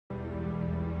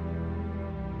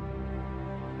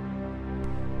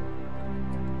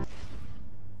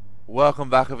Welcome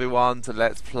back everyone to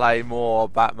Let's Play more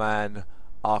Batman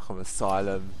Arkham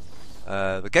Asylum,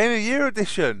 the Game of the Year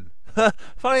edition.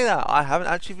 Funny that, I haven't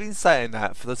actually been saying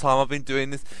that for the time I've been doing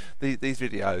these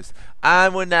videos.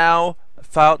 And we're now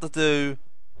failed to do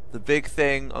the big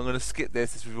thing. I'm going to skip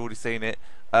this as we've already seen it.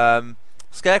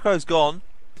 Scarecrow's gone.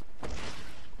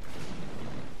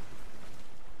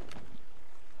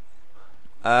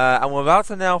 And we're about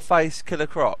to now face Killer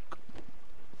Croc.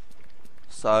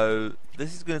 So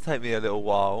this is going to take me a little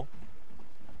while.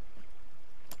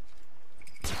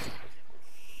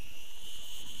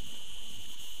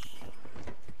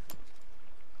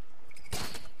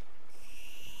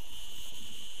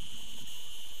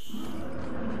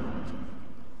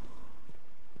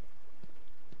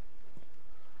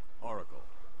 Oracle,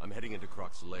 I'm heading into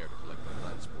Croc's lair to collect the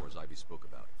plant spores Ivy spoke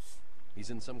about.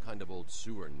 He's in some kind of old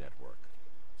sewer network.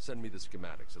 Send me the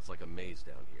schematics. It's like a maze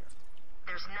down here.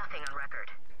 There's nothing on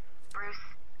record. Bruce,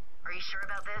 are you sure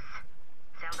about this?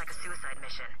 Sounds like a suicide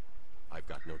mission. I've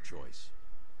got no choice.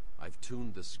 I've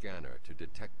tuned the scanner to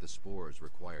detect the spores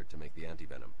required to make the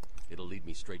antivenom. It'll lead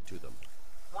me straight to them.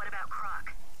 What about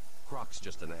Croc? Croc's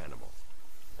just an animal.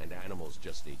 And animals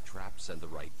just need traps and the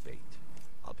right bait.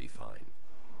 I'll be fine.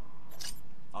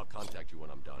 I'll contact you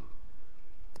when I'm done.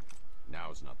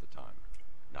 Now's not the time.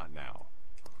 Not now.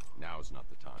 Now's not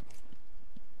the time.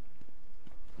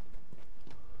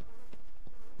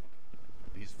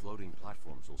 These floating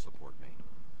platforms will support me,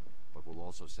 but will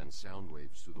also send sound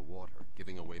waves through the water,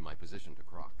 giving away my position to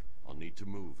Croc. I'll need to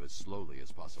move as slowly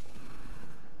as possible.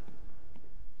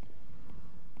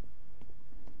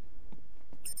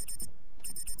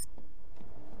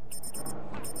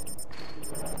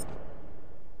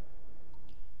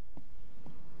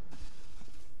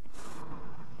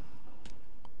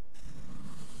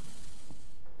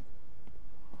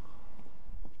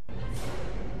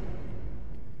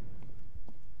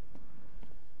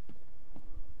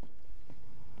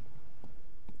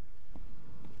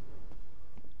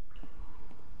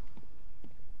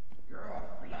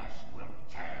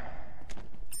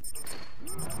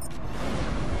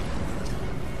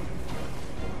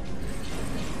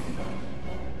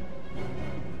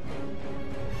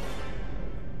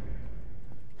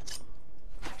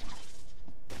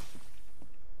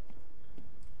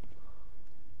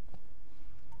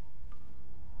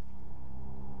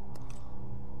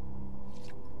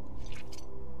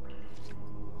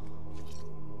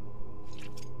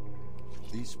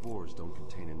 These spores don't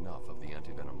contain enough of the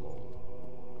antivenom mold.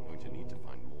 I'm going to need to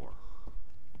find more.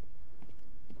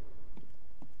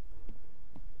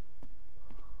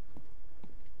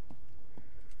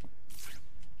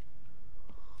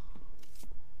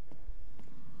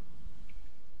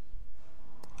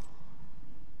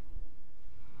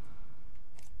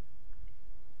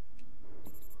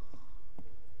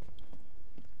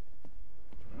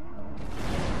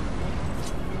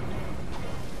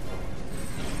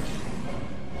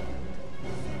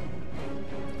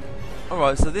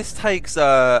 Alright, so this takes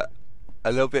a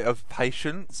little bit of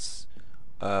patience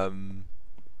and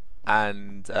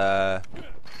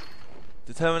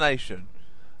determination.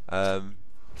 I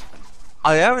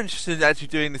am interested in actually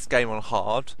doing this game on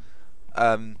hard.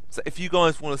 So if you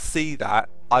guys want to see that,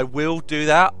 I will do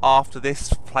that after this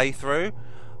playthrough.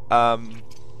 I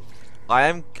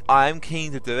am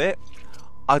keen to do it.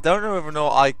 I don't know whether or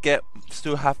not I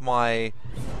still have my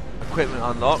equipment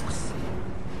unlocked.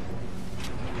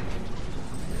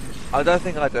 I don't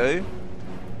think I do,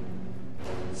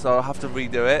 so I'll have to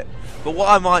redo it. But what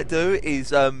I might do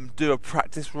is do a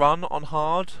practice run on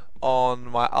hard on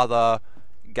my other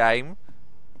game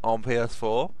on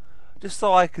PS4, just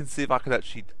so I can see if I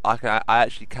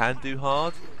actually can do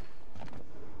hard.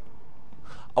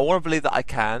 I want to believe that I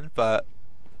can, but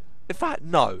in fact,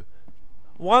 no.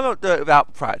 Why not do it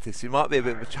without practice? It might be a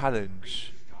bit of a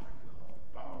challenge.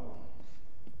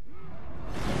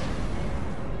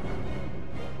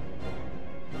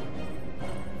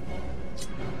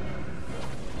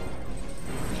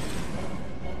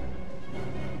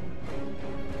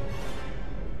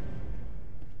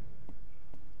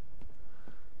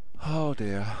 Oh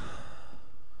dear.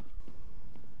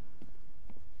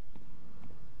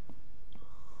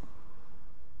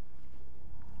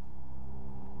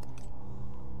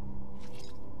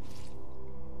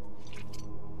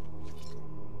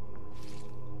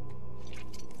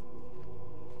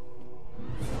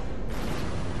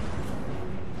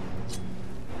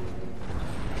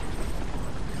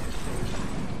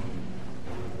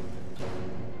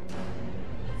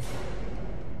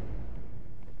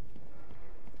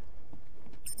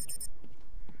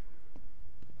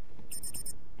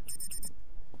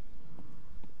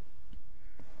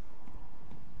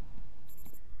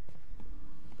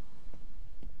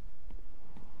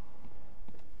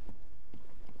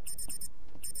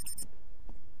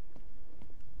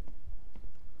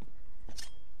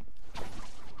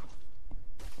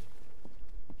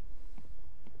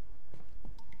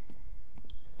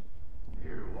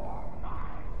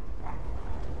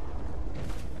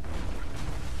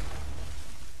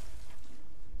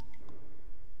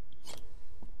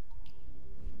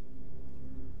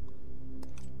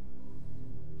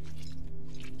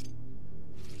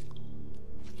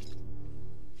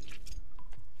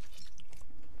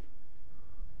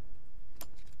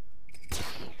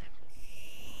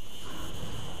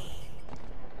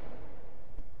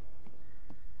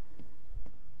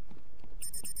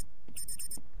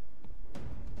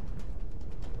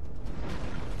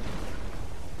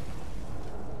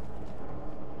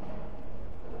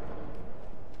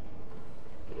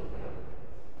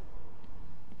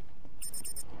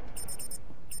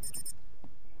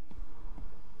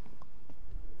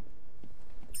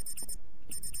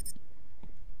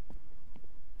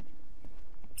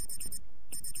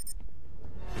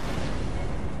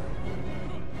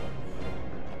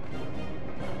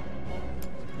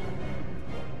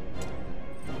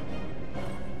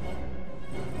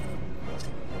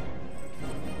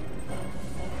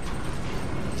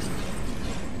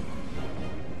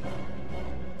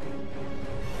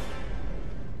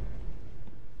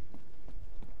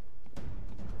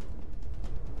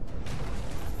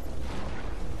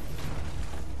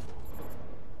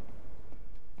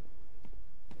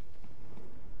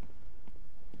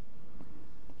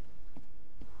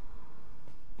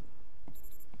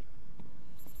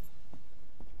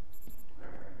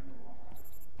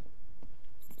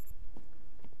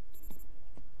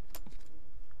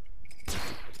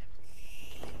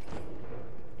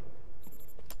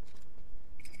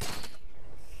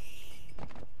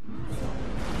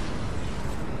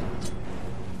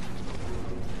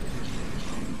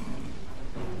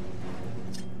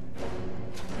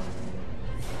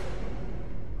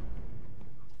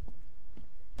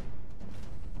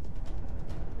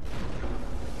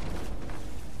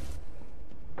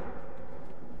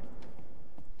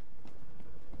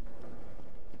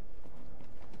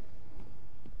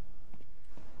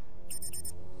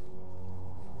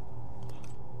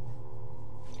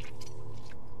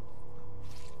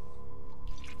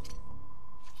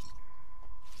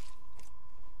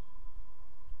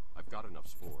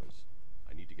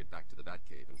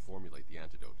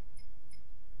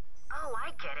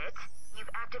 Get it? You've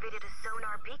activated a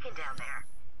sonar beacon down there.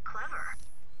 Clever.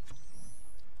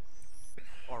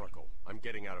 Oracle, I'm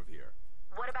getting out of here.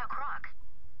 What about Croc?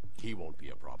 He won't be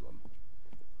a problem.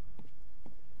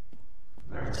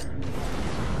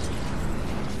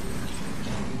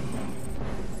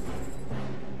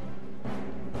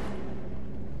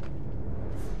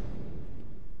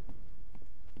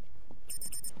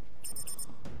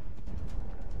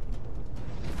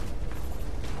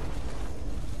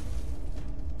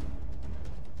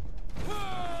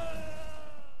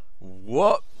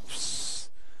 Whoops.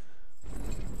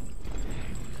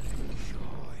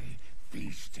 Enjoy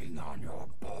feasting on your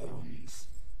bones.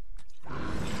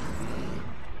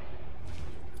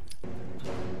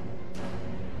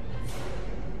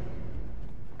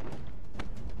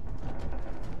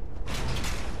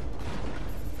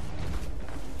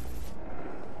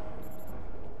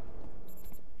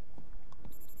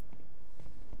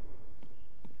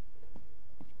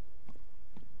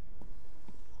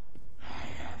 I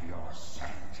have your scent.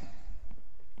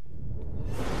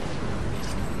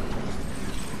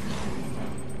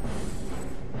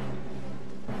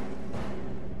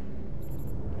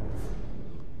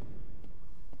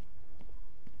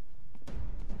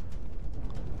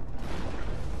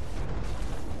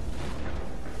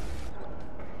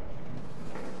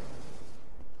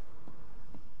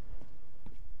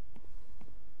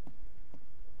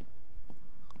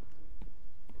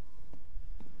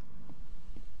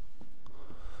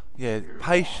 Yeah,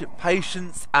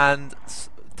 patience and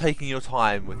taking your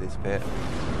time with this bit.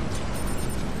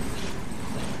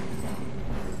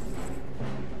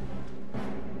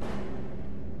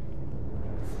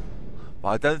 But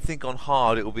I don't think on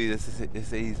hard it will be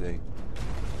this easy.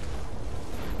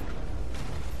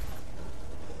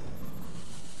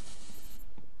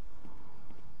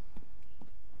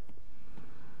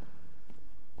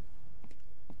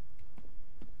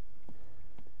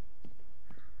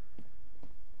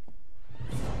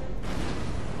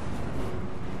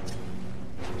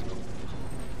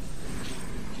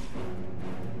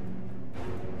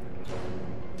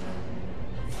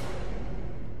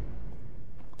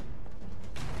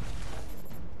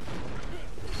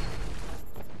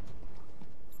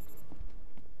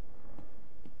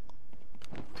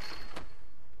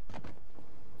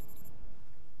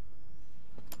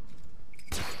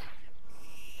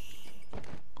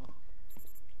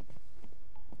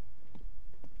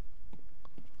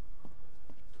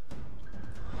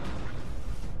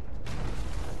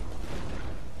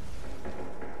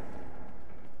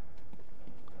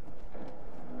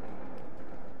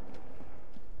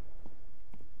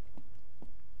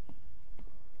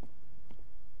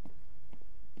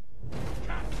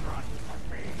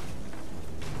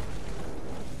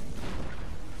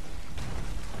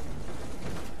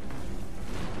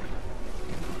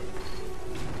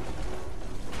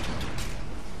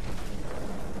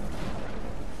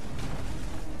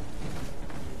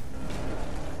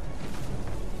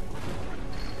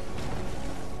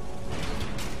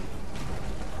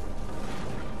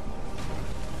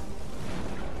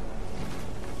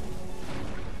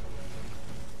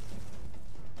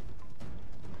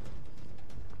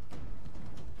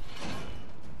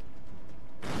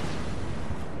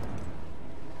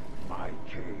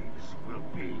 Caves will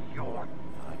be your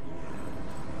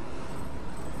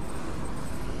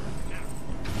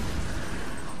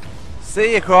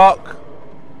See you, Croc.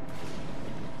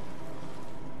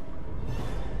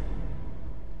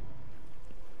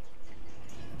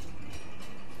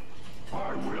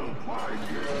 I will find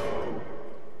you.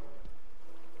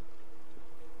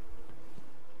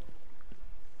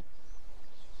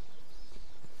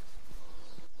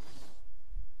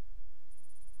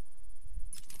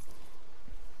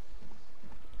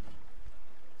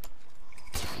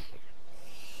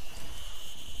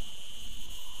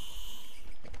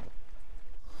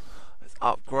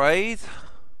 Upgrade.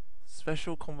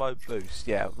 Special combo boost.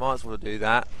 Yeah, might as well do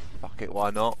that. Fuck it,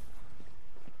 why not?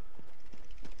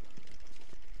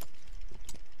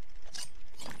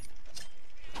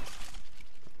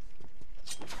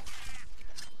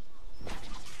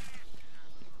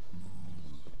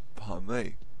 Pardon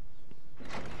me.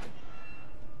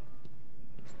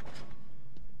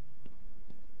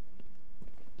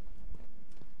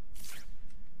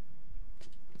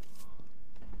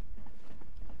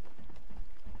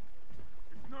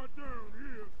 Not down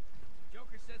here.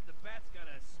 Joker says the bat's got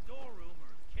a storeroom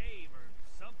or cave or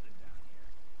something down here.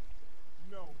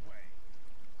 No way.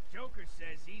 Joker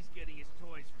says he's getting his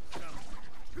toys from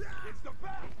somewhere. It's the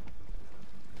bat.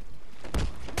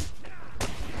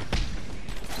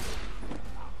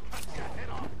 Cut your head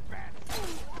off, bat.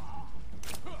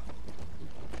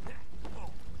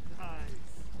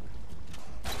 Nice.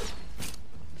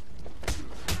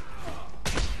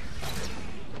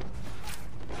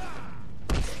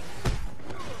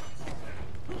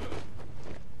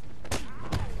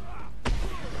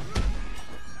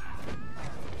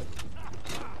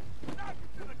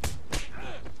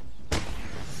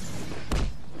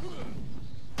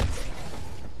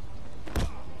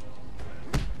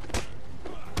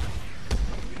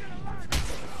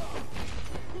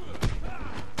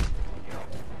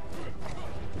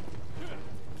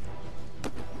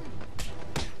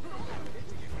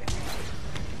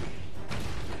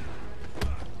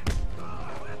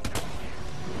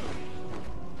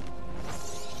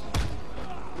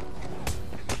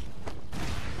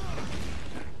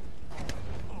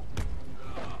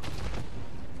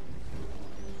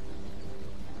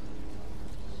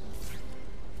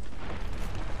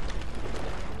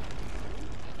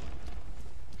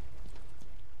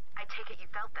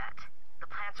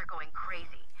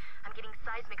 I'm getting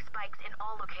seismic spikes in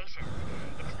all locations.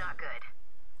 It's not good.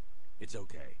 It's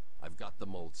okay. I've got the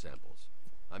mold samples.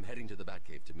 I'm heading to the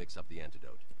Batcave to mix up the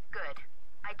antidote. Good.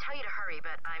 I tell you to hurry,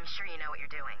 but I'm sure you know what you're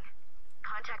doing.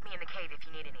 Contact me in the cave if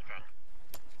you need anything.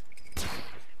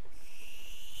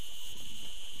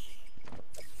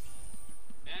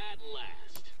 At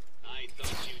last. I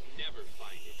thought you'd never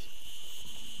find it.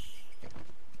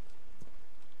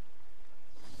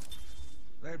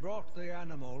 They brought the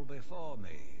animal before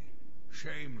me,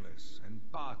 shameless and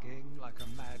barking like a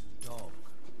mad dog.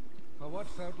 For what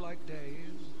felt like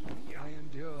days, I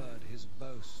endured his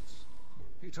boasts.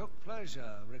 He took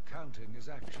pleasure recounting his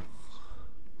actions,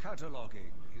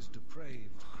 cataloguing his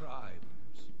depraved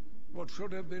crimes. What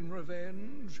should have been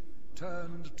revenge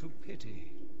turned to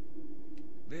pity.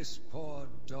 This poor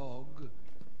dog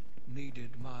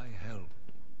needed my help.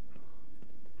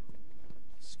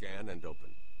 Scan and open.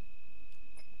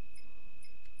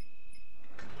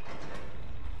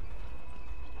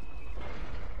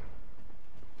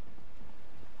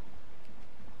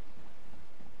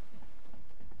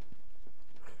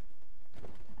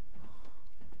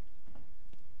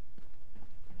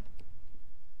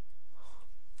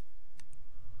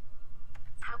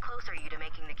 How close are you to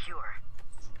making the cure?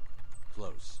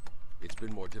 Close. It's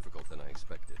been more difficult than I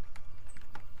expected.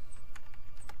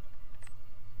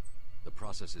 The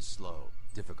process is slow,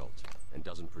 difficult, and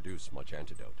doesn't produce much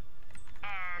antidote.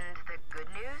 And the good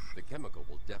news? The chemical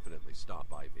will definitely stop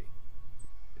Ivy.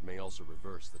 It may also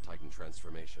reverse the Titan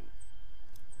transformation.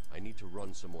 I need to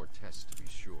run some more tests to be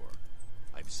sure.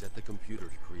 I've set the computer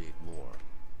to create more,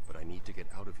 but I need to get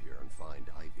out of here and find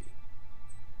Ivy.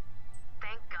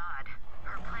 Thank God.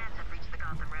 Her plans have reached the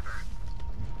Gotham River.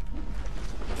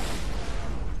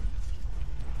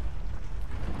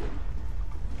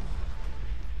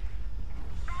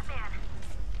 Batman!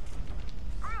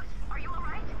 Bruce, are you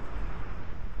alright?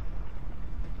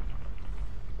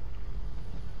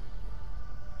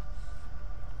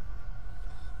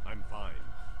 I'm fine.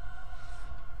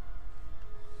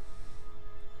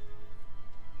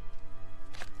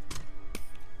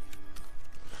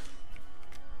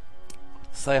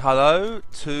 Say hello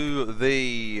to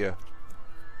the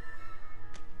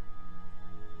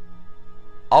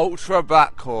Ultra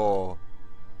Blackcore.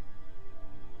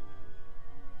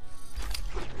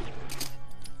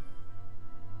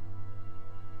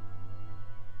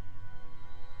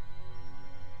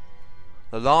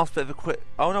 The last bit of equipment.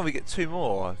 Oh no, we get 2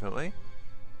 more, don't we?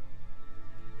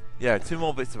 Yeah, 2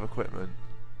 more bits of equipment.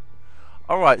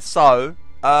 Alright, so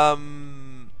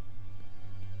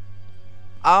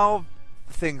our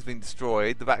thing's been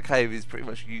destroyed. The Batcave is pretty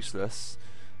much useless.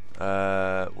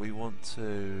 We want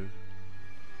to...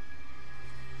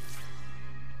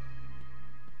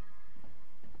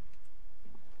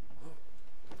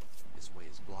 This way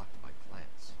is blocked by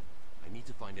plants. I need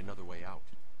to find another way out.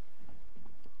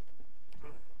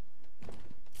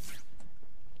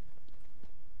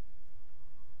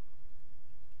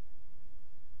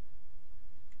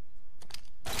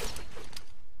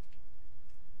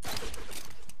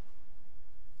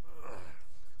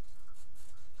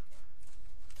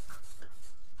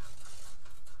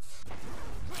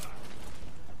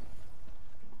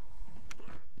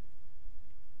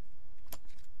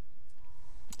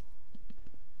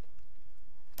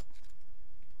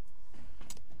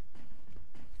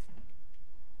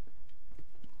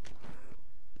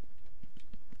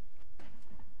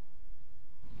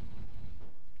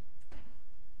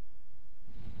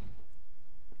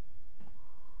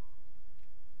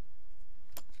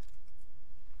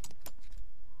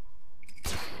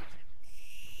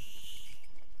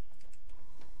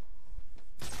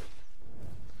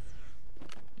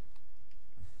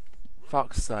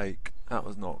 Fuck's sake, that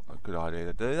was not a good idea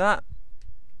to do that.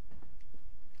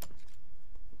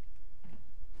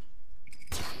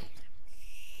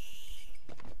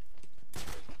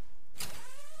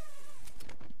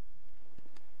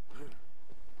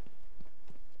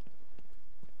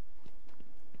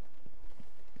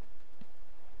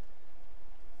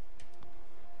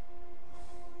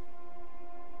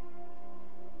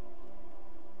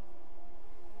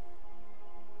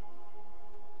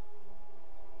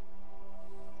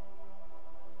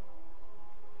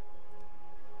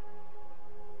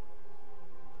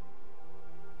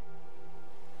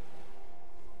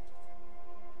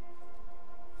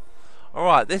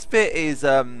 Alright, this bit is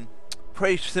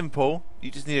pretty simple.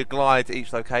 You just need to glide to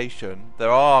each location.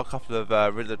 There are a couple of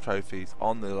Riddler trophies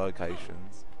on the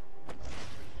locations.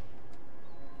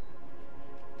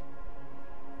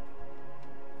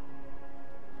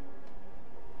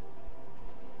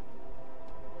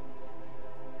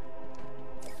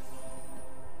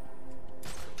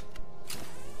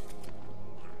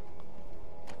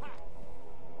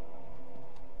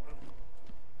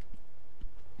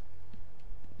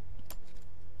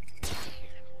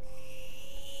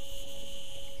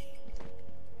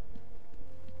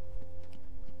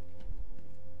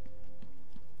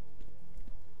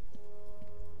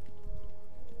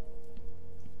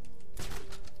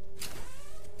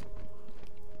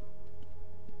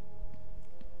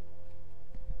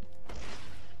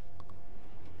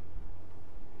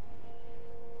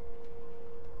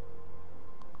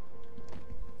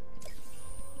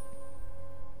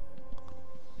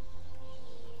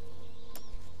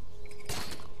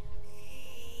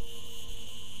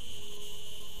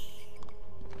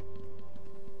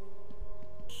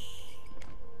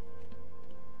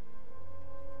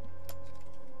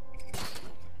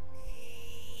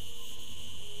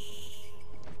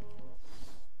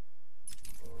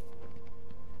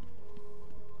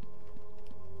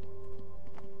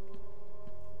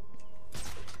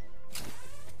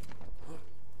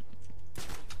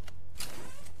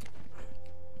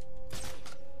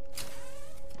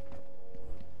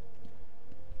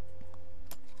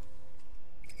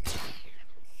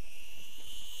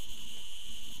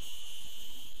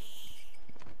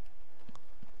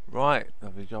 Right,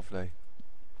 lovely, lovely.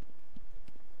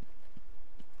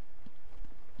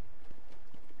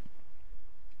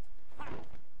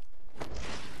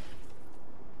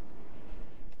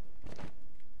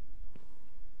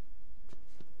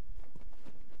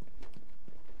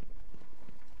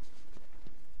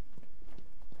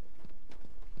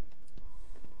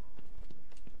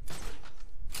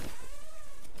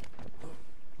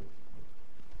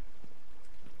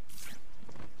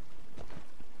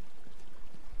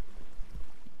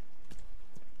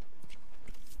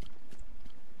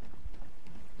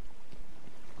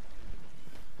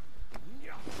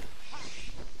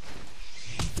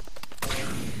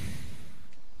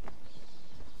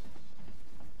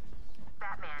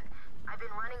 Batman, I've been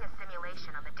running a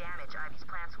simulation on the damage Ivy's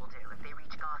plants will do if they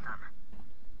reach Gotham.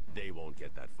 They won't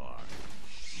get that far.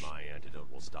 My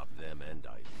antidote will stop them and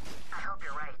Ivy. I hope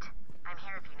you're right. I'm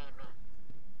here if you need me.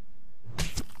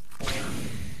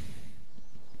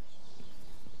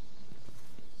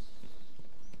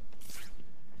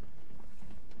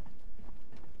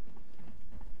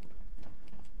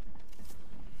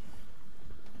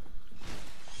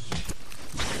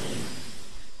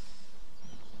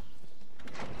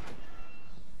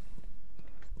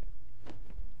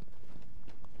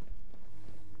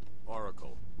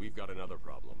 Oracle, we've got another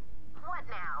problem. What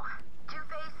now?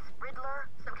 Two-Face? Riddler?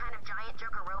 Some kind of giant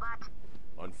Joker robot?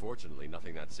 Unfortunately,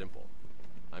 nothing that simple.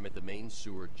 I'm at the main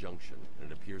sewer junction,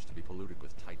 and it appears to be polluted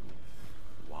with Titan.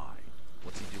 Why?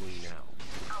 What's he doing now?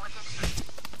 I'll look into it.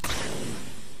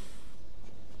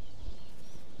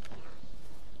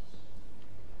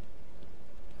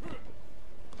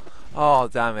 Oh,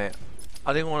 damn it.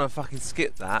 I didn't want to fucking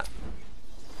skip that.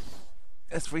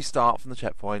 Let's restart from the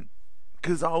checkpoint.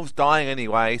 Because I was dying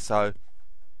anyway, so...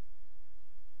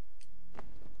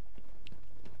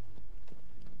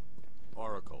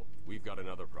 Oracle, we've got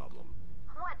another problem.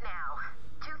 What now?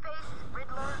 Two-Face?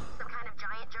 Riddler? Some kind of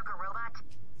giant Joker robot?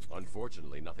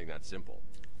 Unfortunately, nothing that simple.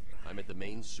 I'm at the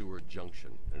main sewer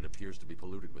junction, and it appears to be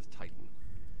polluted with Titan.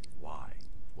 Why?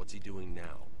 What's he doing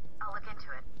now? I'll look into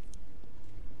it.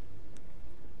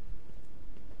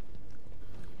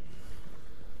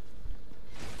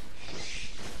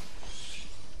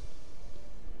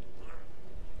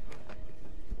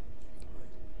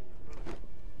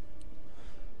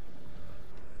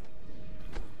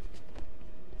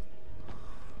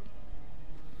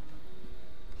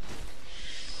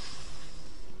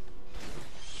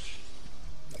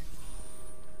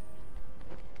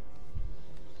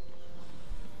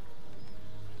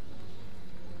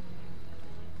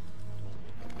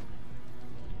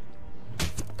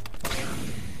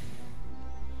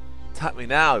 Tap me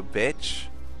now, bitch.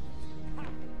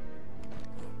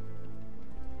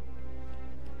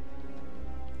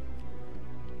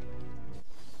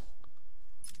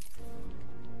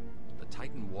 The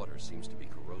Titan water seems to be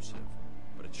corrosive,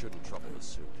 but it shouldn't trouble the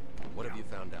suit. What have you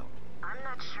found out? I'm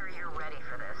not sure you're ready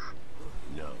for this.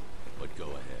 No, but go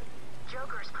ahead.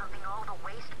 Joker's pumping all the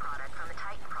waste product from the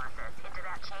Titan process into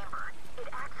that chamber. It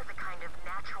acts as a kind of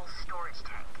natural storage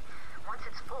tank. Once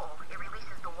it's full, it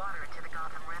releases the water into the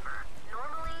Gotham River.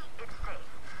 Normally, it's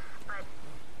safe, but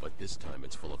But this time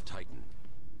it's full of Titan.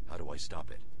 How do I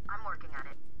stop it? I'm working on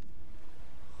it.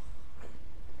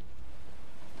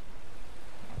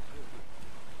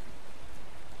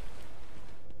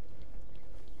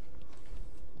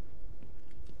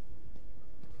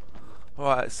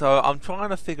 Right, so I'm trying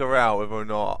to figure out whether or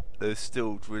not there's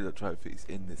still driller trophies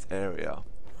in this area.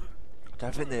 I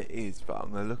don't think there is, but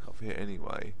I'm going to look up here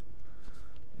anyway.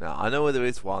 Now, I know where there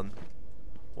is one.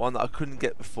 One that I couldn't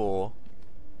get before.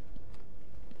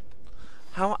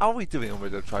 How are we doing on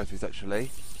driller trophies,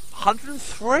 actually?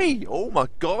 103! Oh my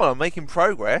god, I'm making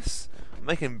progress. I'm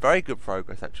making very good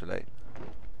progress, actually.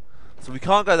 So we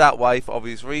can't go that way for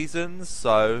obvious reasons,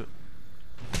 so...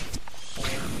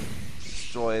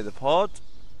 destroy the pod.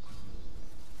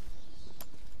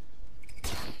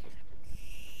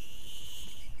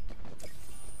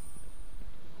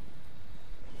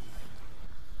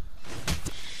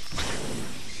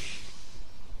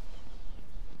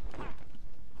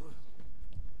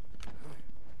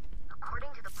 According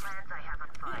to the plans I have on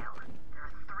file, there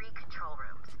are 3 control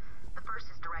rooms. The first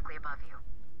is directly above you.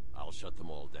 I'll shut them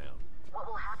all down. What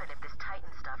will happen if this Titan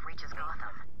stuff reaches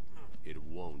Gotham? It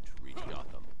won't reach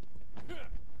Gotham.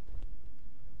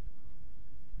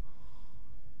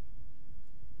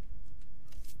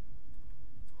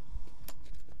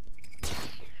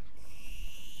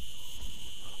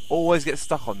 Always get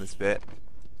stuck on this bit.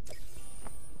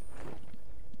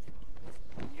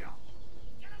 Done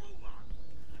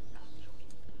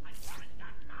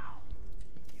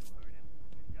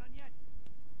yet?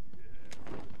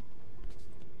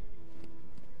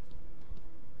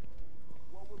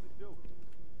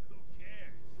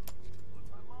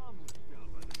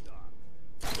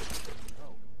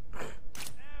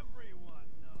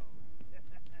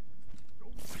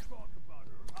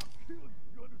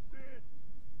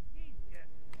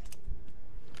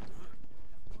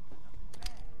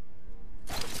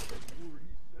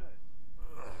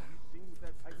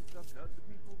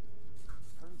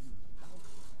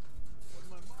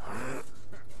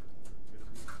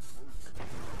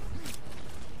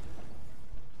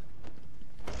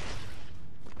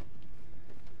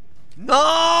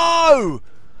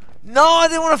 No, I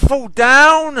didn't want to fall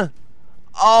down.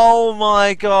 Oh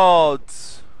my god.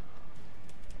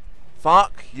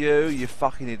 Fuck you, you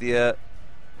fucking idiot.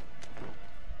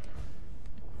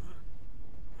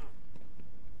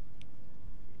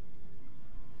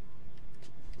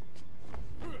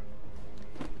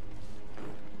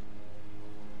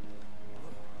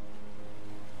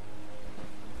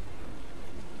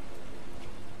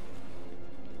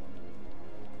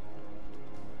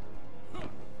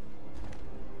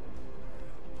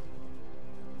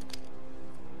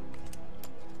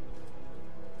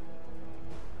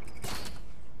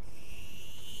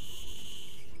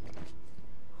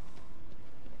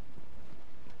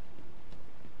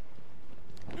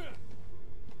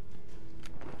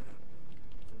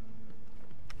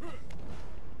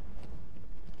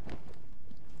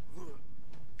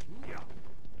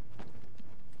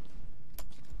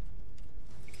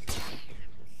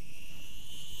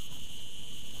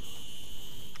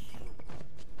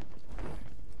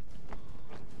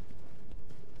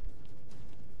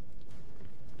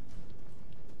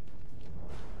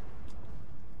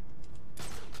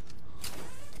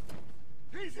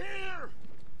 He's here!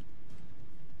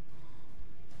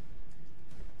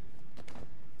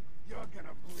 You're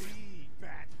gonna bleed,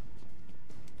 Bat.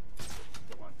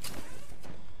 Come on.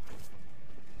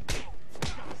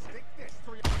 Gotta stick this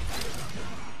through your...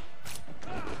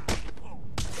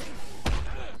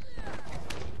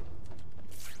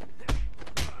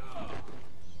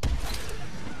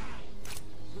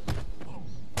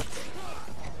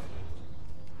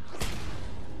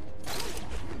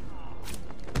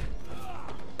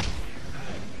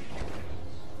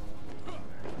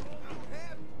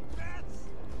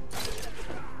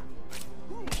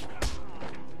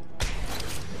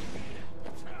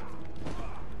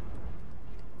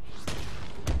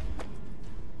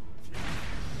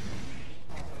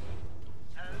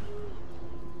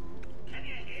 Can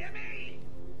you hear me?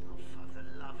 Oh, for the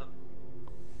love of...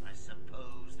 I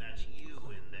suppose that's you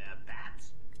in there,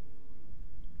 Bats.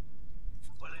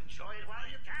 Well, enjoy it while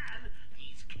you can.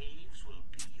 These caves will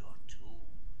be your tomb.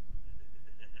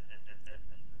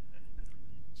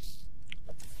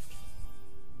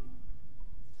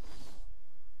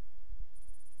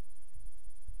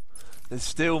 There's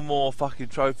still more fucking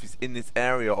trophies in this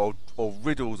area, or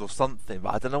riddles or something,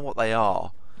 but I don't know what they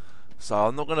are. So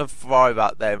I'm not going to worry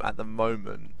about them at the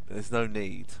moment. There's no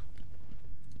need.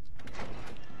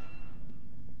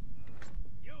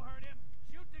 You heard him.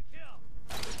 Shoot to kill.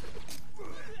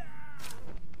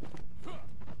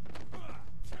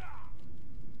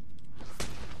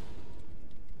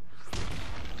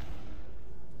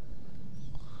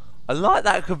 I like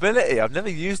that ability. I've never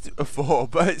used it before,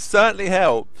 but it certainly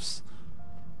helps.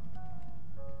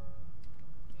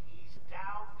 He's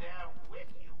down there with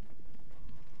you.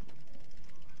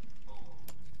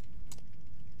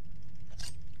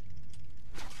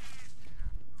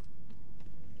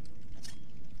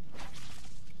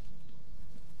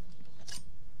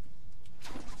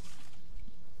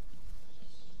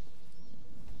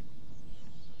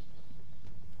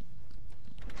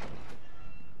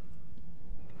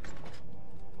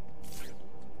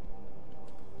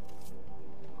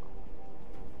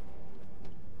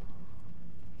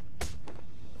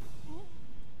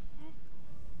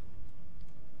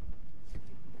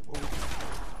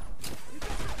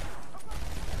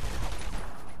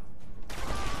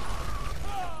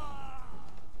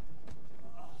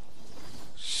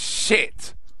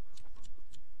 Shit!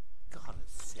 Gotta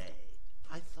say,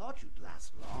 I thought you'd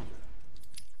last longer.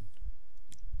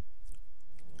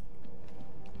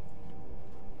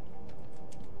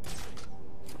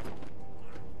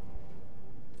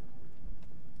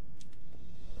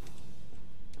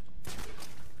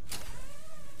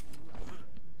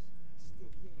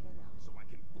 So I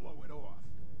can blow it off.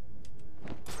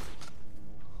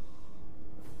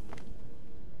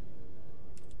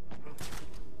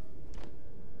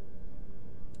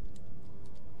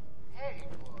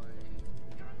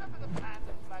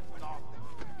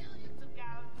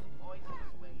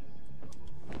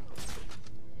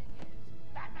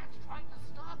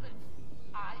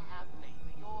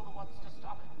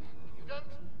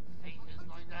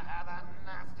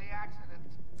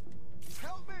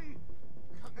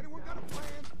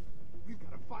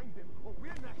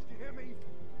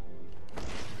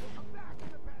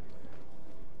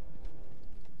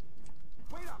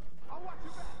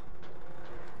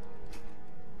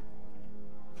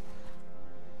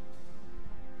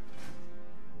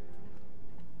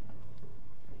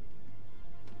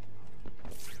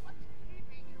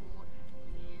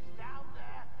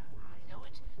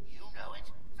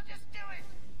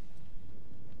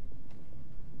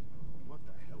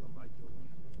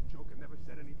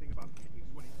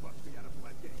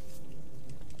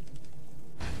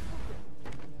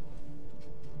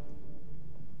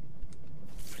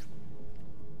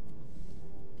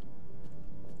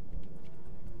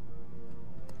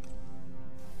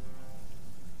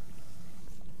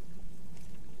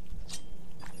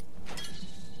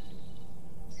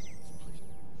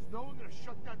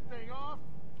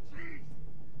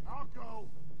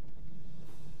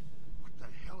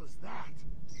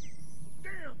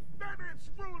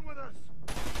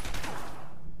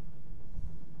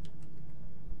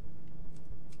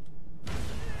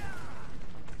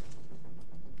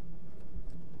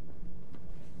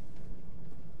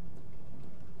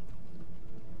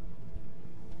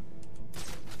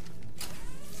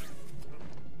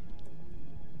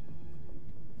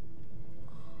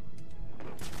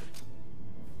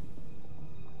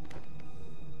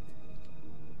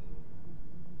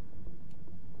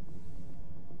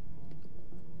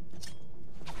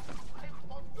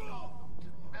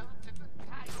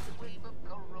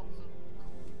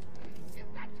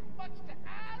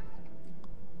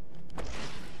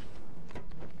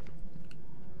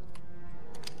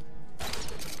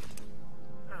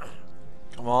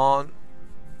 on.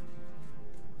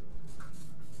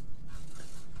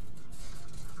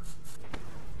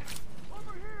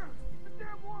 Over here! The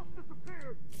damn wolf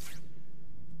disappeared!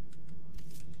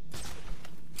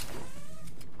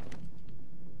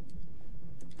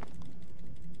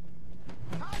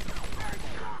 Hey,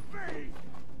 stop me!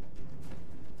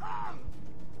 Ah!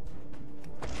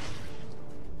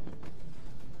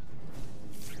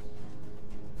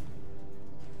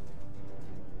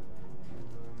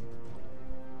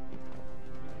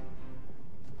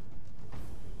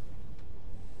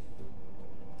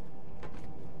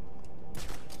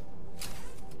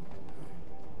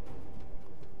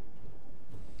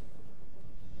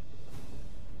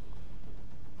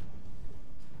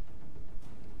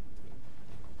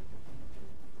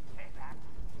 Hey, Matt.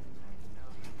 I know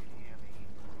you can hear me.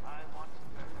 I want to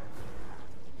murder.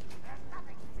 There's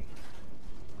nothing to me.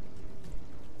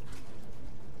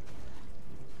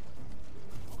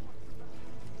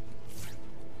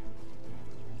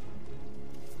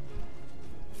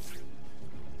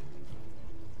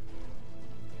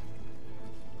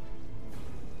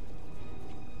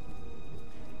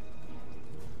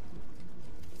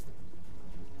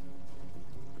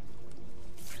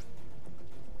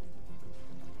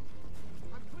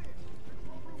 I'm clear.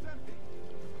 Control room's empty.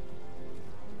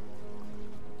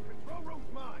 Control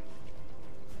room's mine.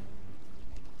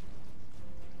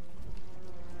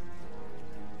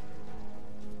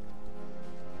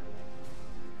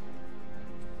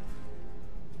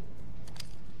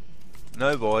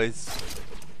 No, boys.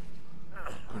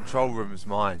 Control room's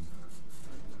mine.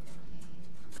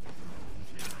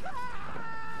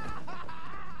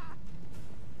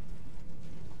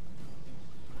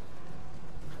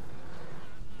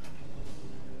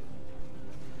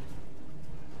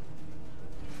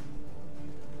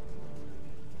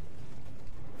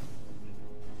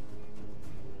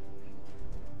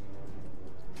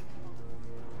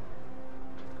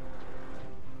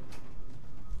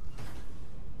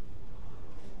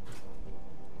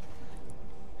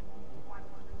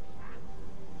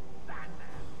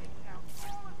 Batman taking out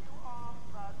all of you armed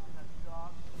thugs in a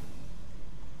dog.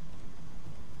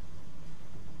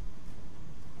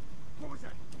 What was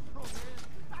that? Oh, man.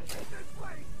 I hate this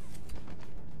place!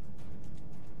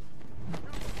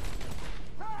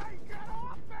 Hey, get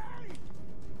off me!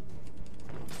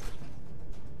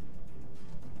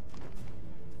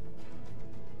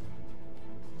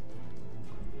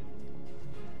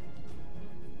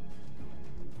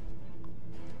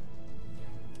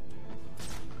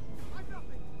 I'm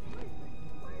nothing. Leave me,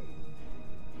 please.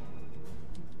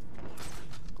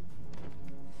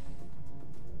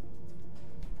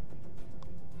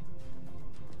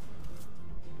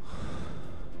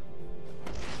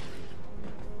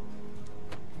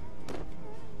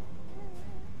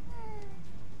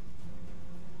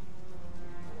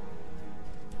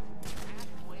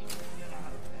 Can't wait to get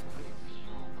out of there.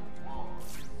 Feel the warm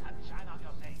sunshine on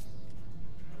your face.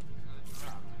 Good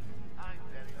luck. I'm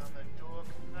betting on the door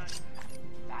tonight.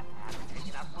 Batman's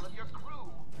taking out one of your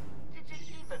crew. Did you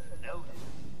even notice?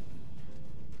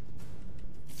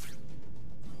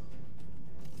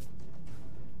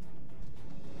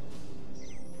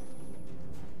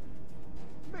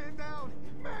 Man down!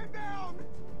 Man down!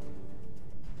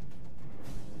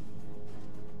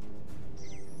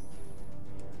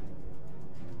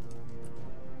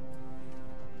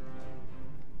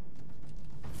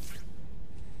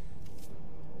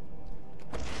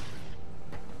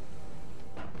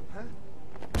 Huh?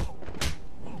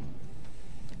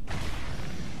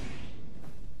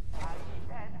 I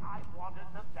said I wanted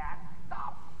the bat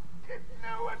stopped. Did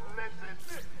no one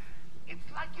listen?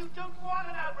 It's like you don't want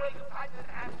an outbreak of Titan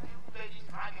and mutant ladies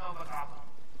climbing over Gotham.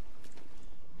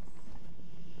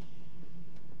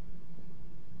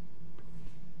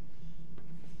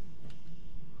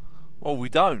 Well, we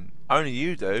don't. Only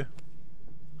you do.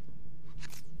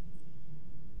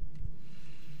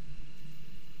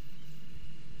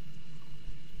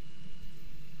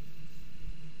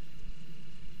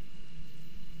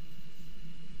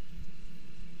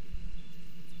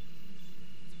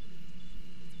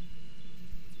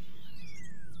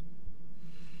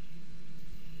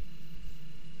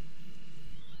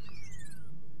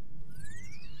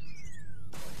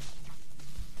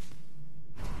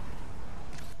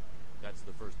 That's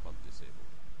the first pump disabled.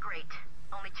 Great.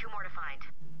 Only 2 more to find.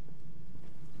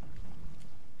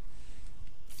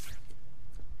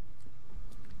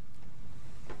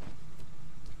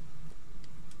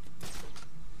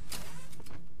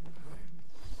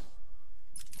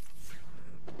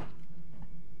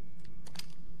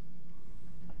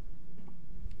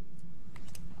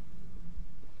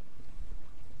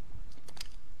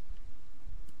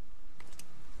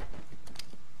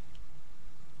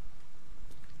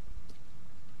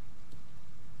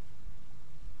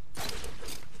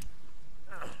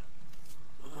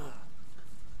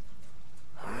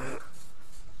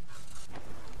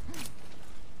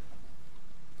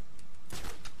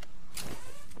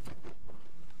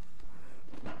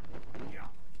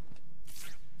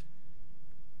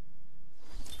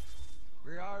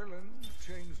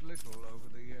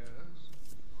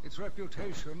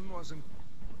 reputation wasn't...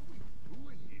 Who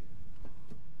in here?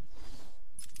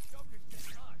 Joker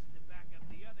sent us to back up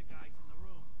the other guys in the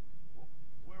room. Well,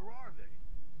 where are they?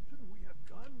 Shouldn't we have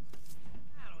guns?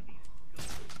 I don't need a gun.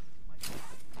 My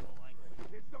body's more like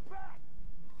It's the bat!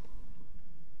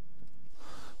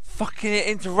 Fucking it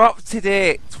interrupted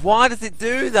it. Why does it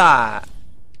do that?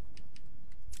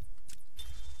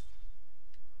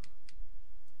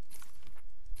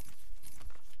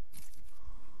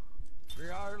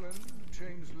 The island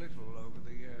changed little over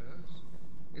the years.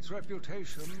 Its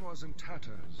reputation was in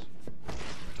tatters.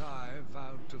 But I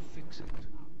vowed to fix it.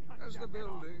 As the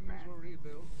buildings were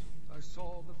rebuilt, I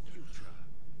saw the future.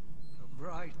 A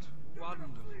bright,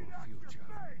 wonderful future.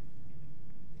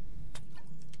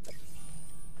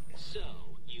 So,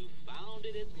 you found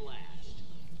it at last.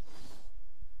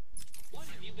 What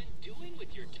have you been doing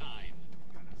with your time?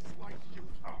 Gonna slice you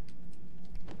up.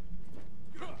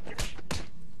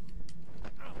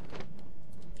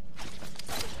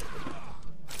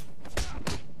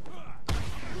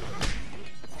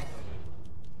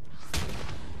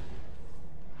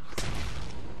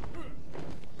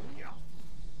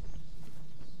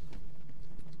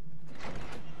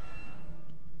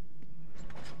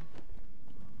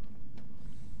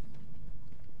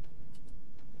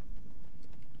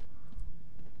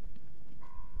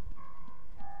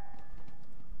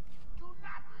 Do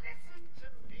not listen to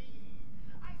me.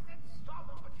 I said stop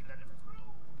him, but you let him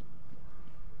through.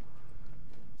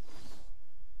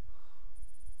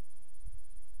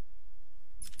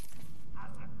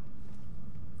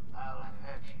 I'll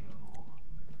hurt you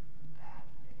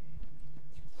badly.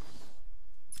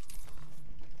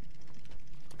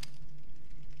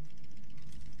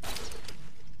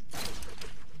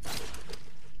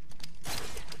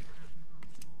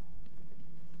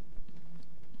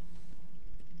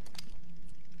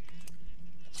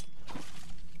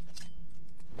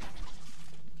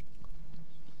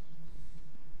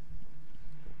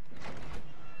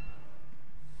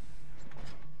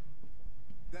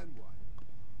 Then what?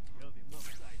 held him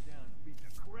upside down and beat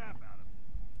the crap out of him.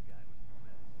 The guy was the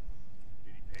best.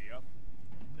 Did he pay up?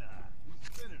 Nah, he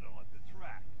spent it all at the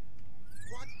track.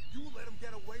 What? You let him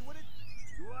get away with it?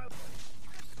 Do I?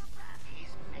 He's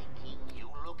making you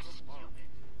look stupid.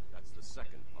 That's the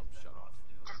second pump shut off.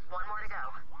 Just one more to go.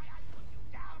 Why I put you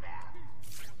down there?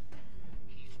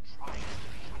 He's trying to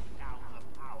shut down the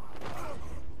power.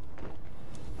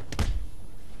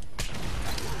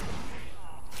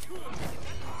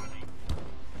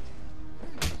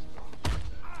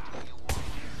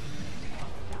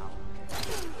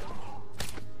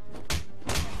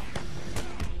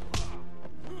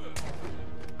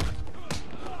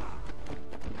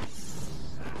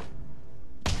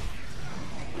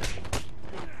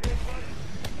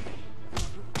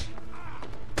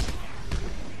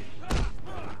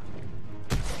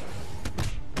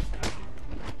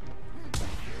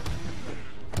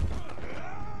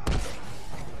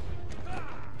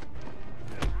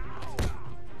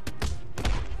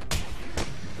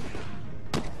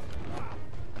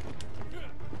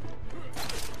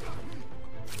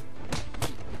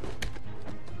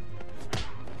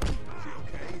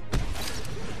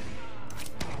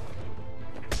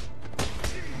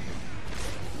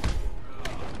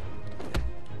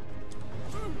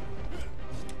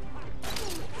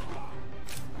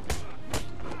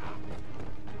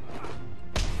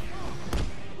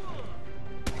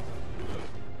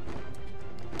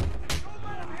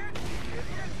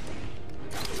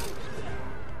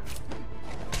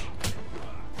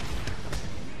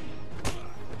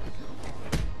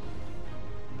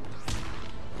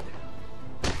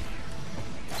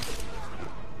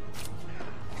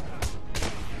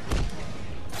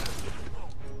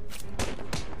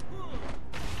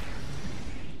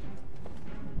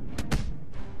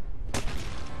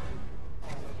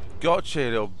 Gotcha,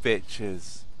 little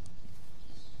bitches.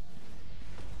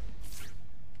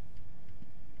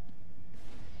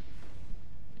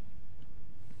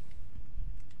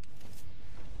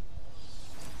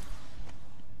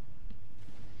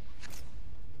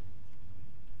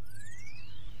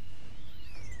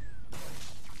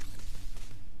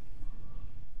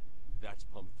 That's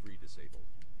pump 3 disabled.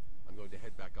 I'm going to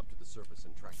head back up to the surface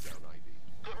and track down Ivy.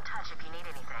 Get in touch if you need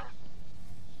anything.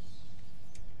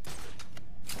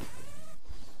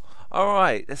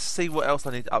 Alright, let's see what else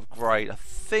I need to upgrade. I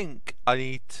think I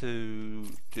need to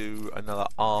do another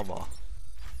armor.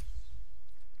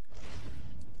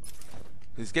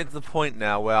 It's getting to the point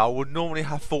now where I would normally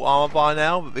have full armor by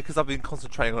now, but because I've been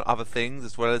concentrating on other things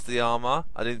as well as the armor,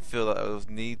 I didn't feel that I was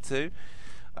need to.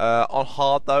 On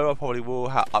hard though, I probably will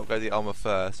upgrade the armor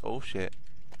first. Oh shit.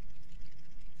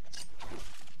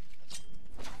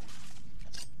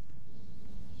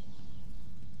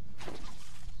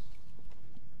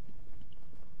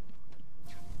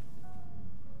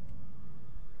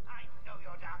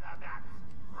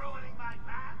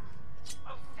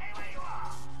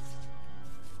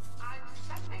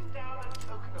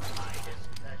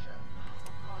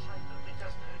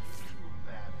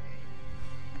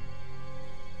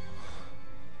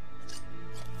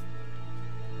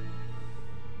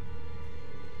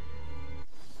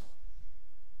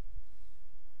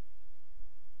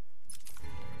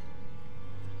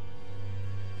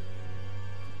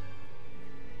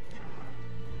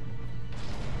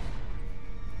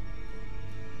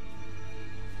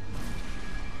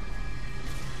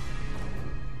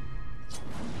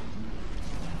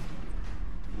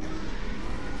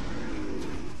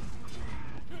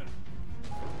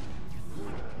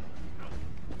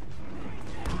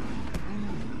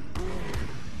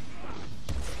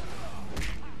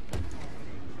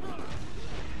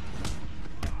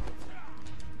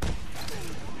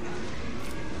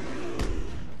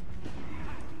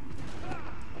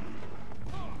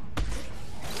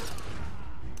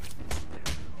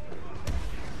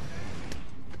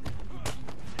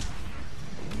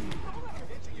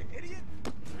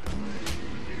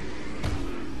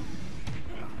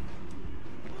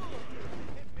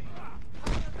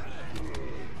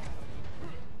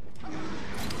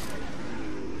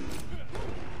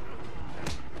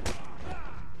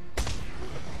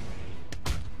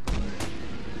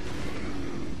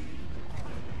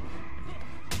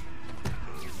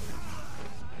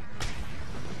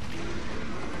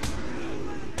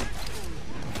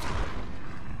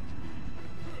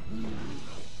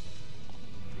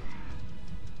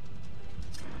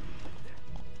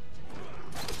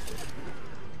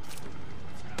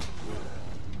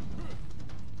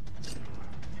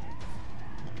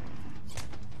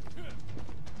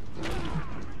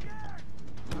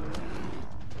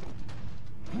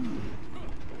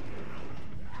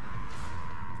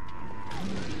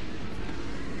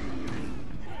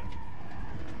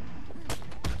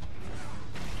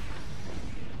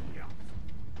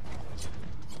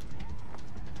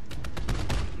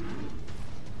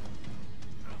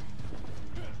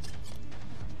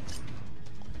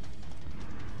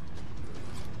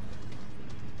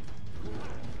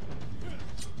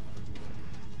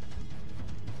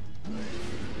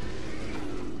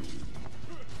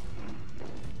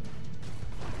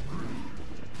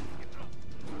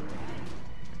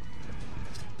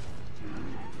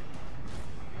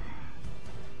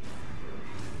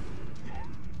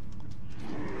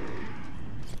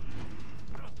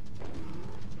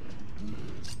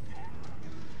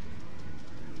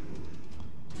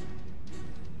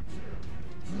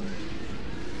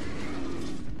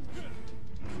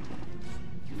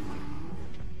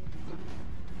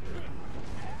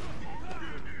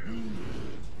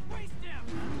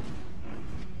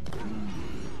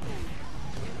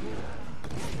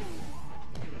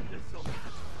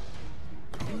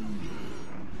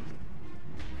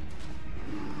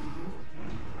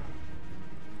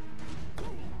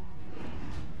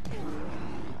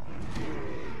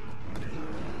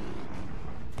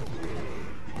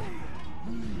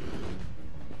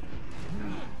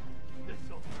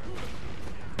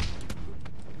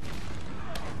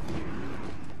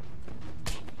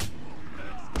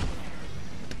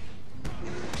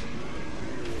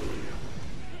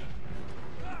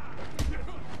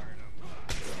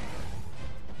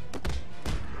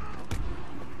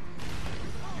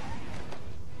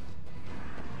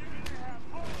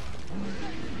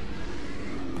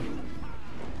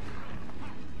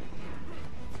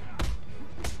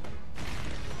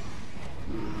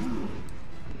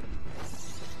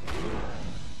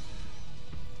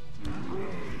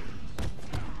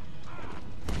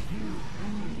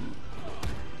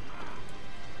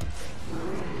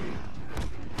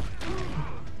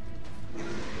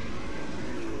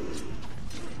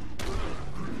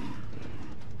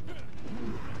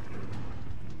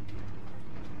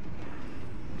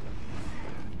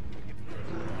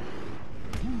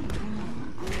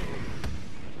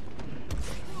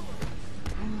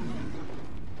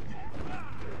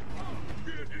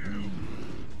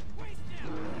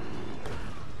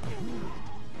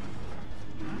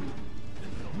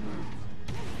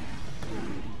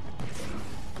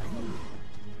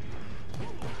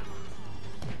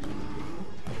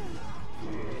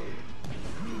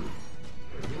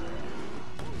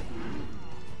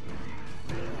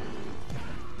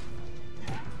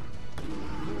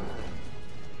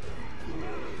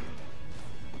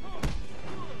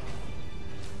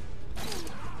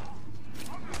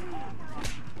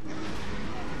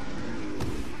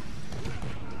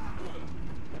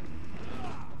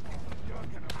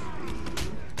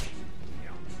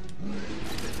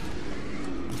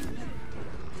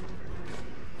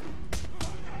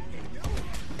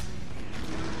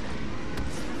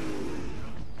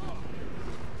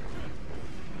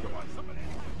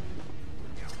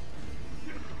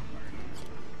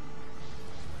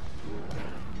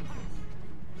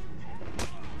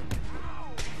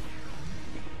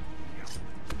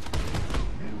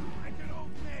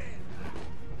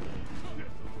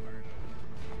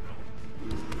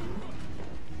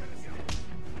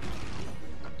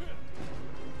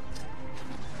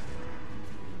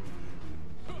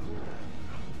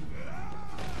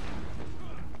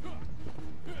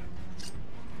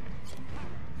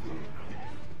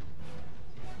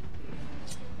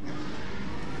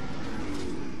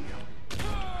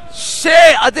 Shit!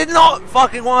 I did not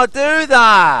fucking want to do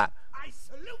that! I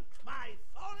salute my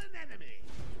fallen enemy.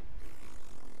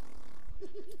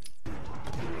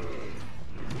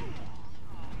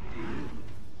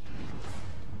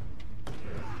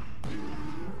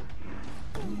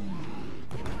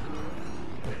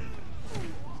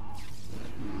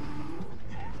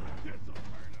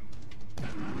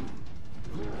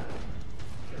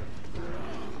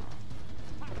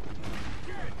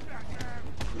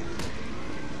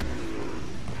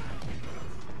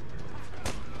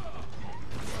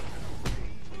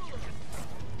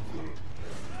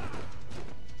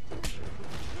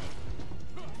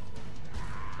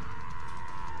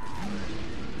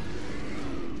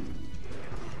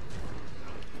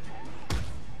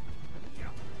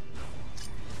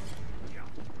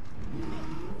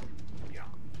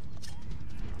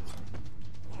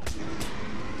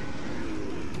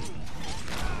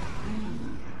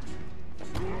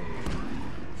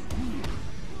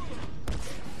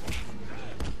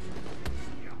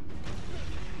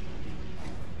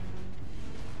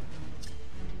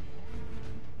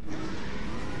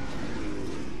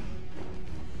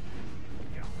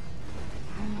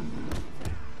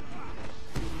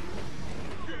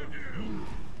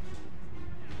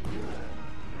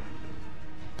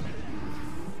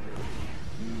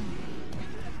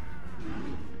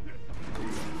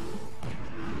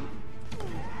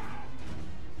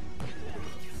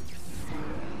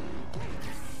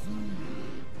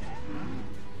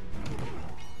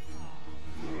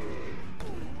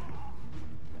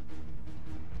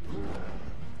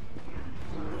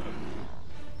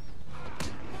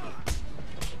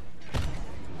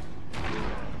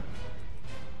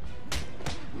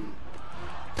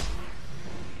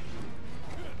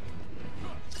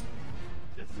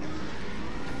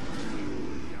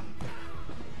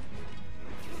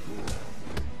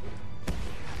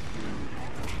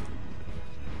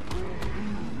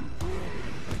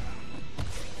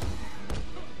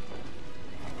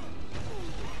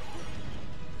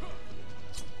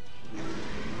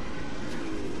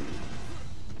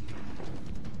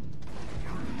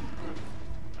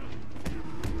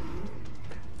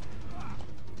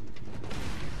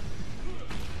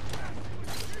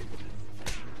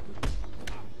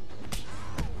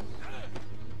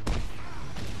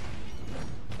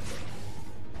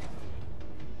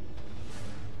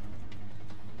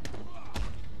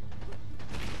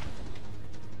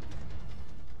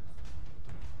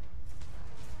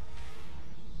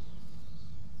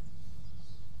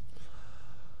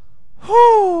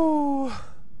 Whew.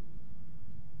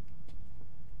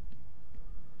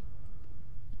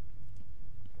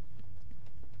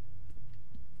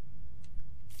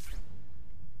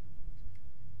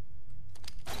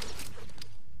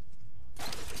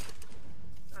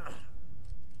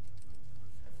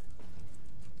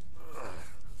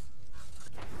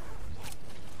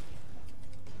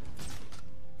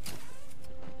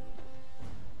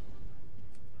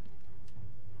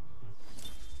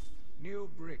 New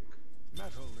brick,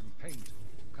 metal and paint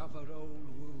covered old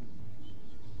wounds.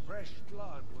 Fresh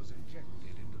blood was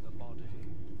injected into the body.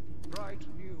 Bright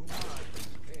new minds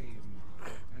came,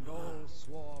 and all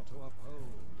swore to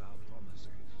uphold our promises.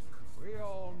 We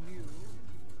all knew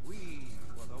we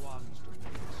were the ones to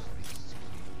fix this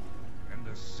city, and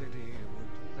the city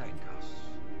would thank us.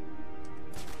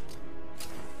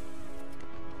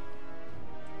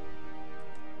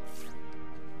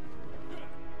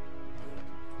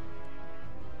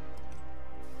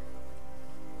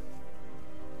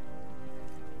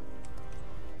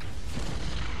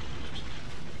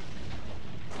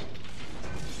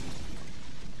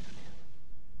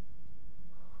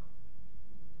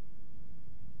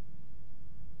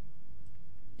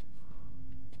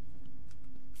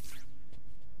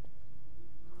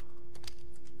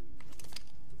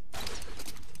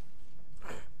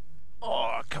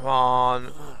 Oh, come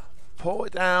on. Pull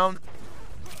it down.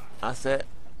 That's it.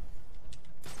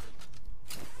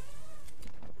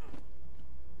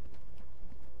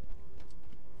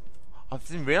 I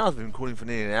didn't realise I've been calling for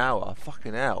nearly an hour.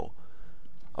 Fucking hell.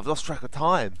 I've lost track of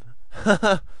time.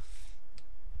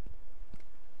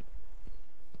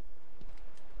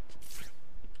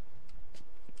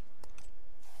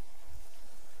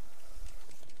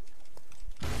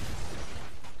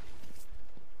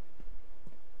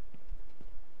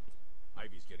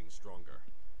 Ivy's getting stronger.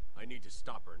 I need to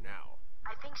stop her now.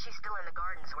 I think she's still in the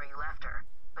gardens where you left her,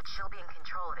 but she'll be in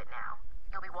control of it now.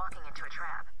 You'll be walking into a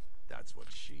trap. That's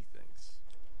what she thinks.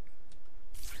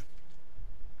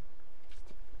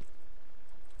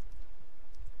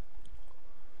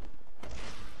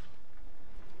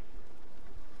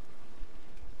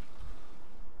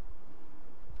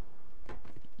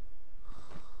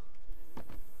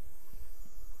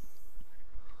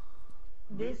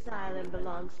 This island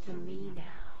belongs to me now.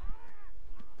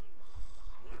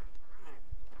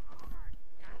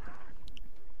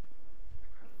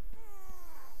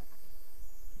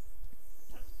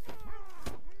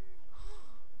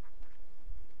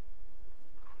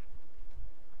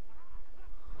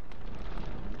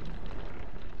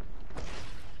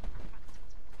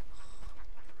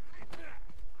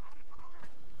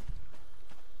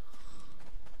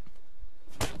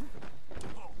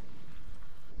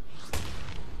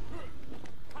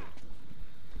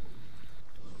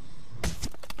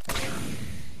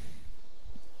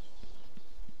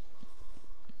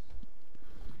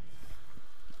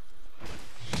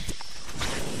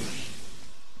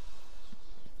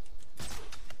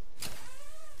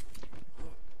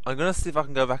 I'm gonna see if I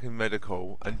can go back in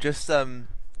medical and just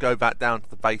go back down to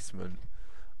the basement.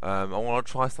 I want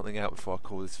to try something out before I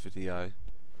call this video.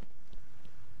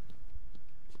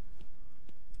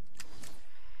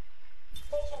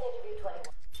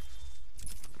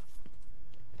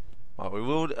 Right, we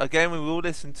will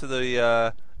listen to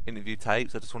the interview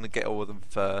tapes. I just want to get all of them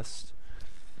first.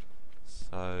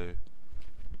 So.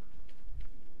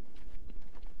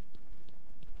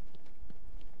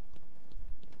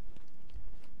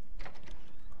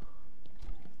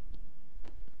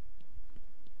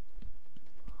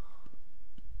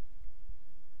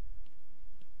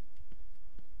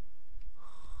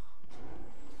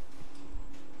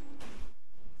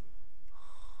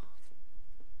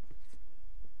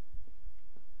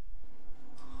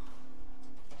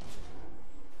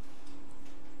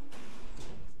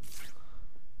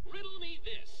 Riddle me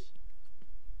this.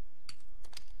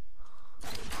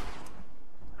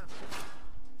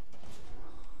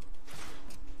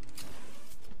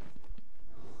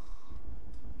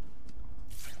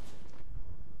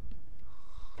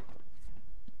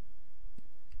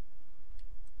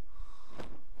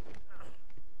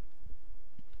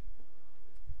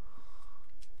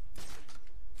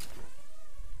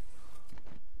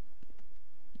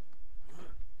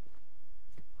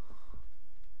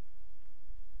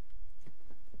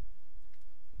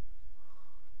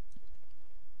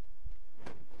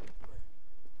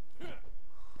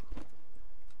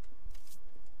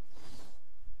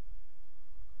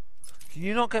 Can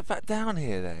you not get back down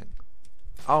here then?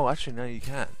 Oh, actually, no, you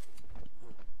can.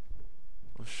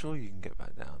 I'm sure you can get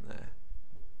back down there.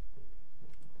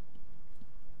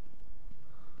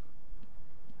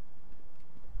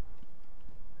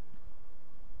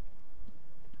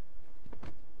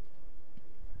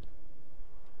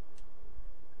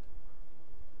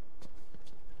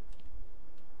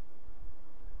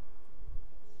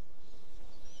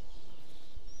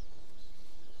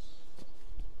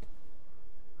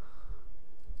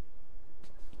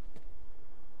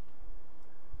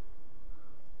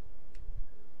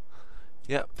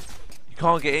 Yep. You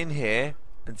can't get in here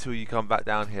until you come back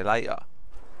down here later.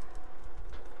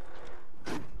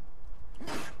 I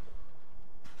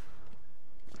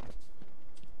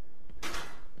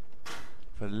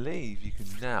believe you can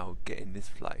now get in this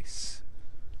place.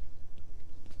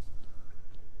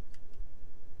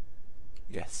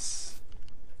 Yes.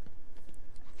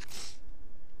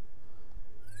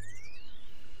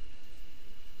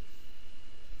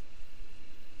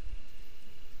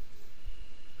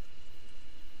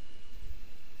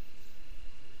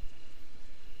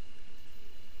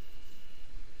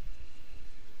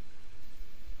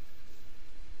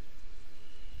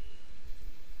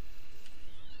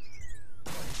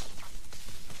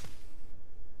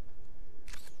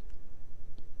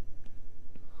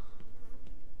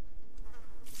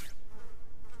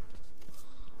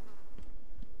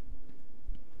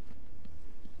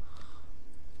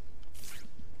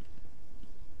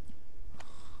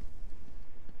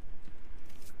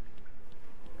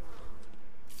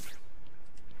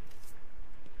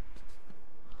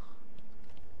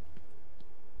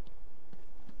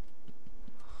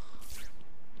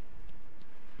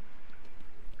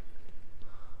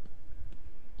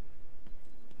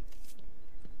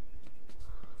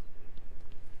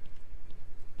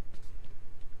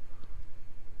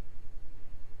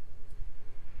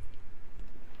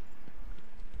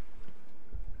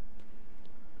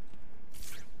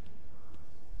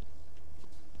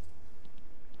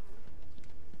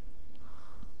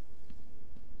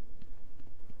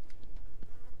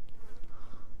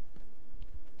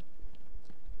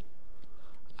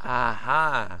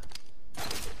 Aha!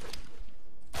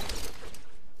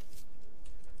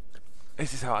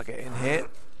 This is how I get in here.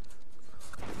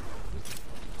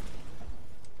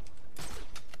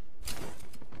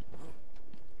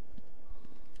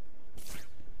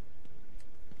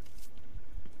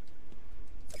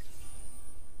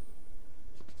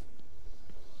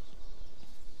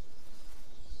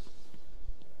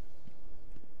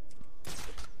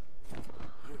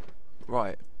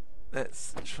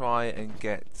 try and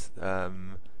get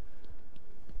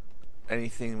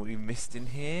anything we missed in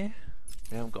here.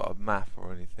 We haven't got a map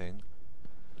or anything.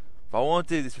 But I want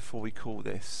to do this before we call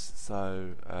this.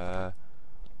 So I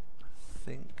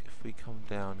think if we come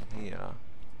down here,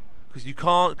 because you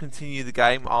can't continue the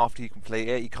game after you complete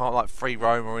it. You can't like free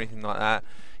roam or anything like that.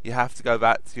 You have to go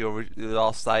back to your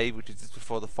last save, which is just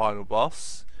before the final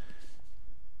boss,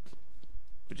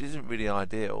 which isn't really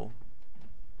ideal.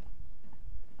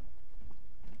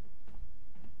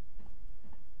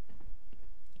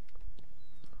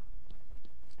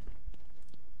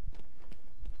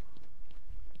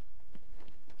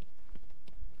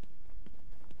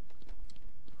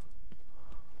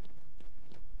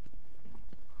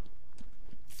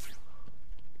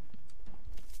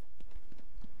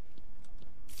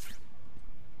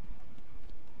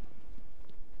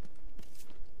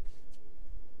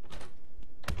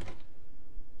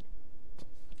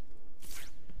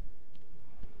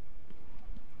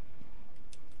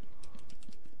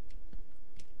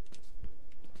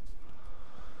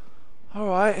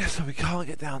 Alright, so we can't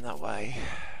get down that way.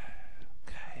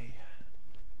 Okay.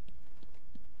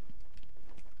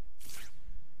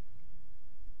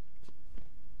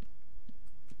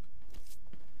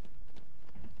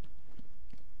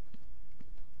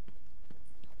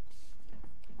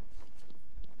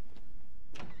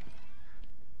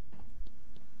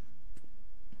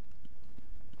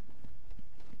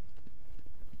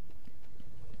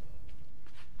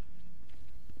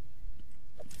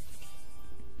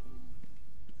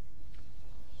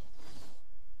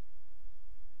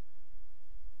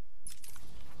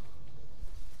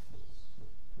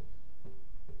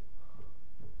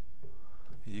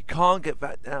 You can't get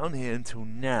back down here until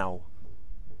now.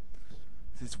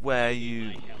 This is where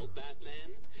you... Can I help,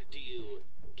 Batman? Do you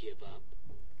give up?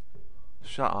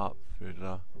 Shut up,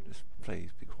 Riddler. Just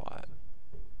please be quiet.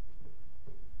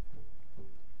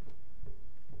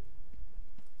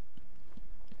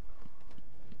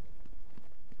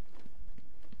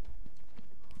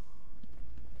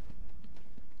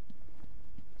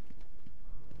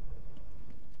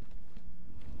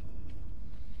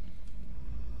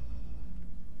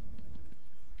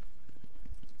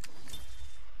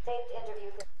 Saved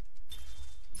interview.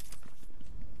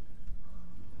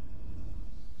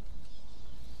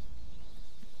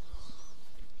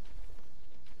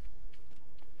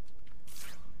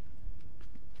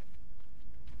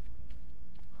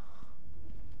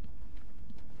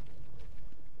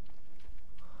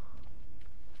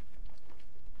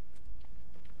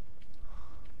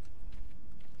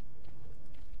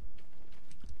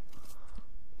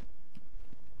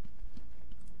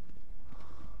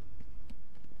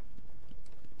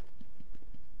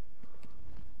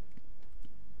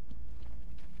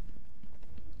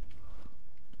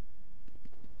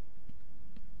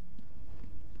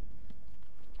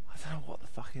 I don't know what the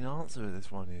fucking answer to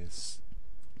this one is.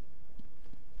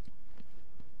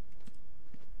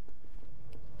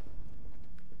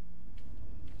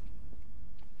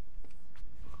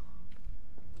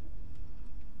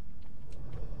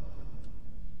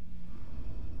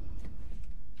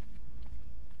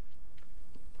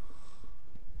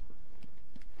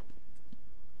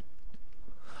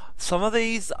 Some of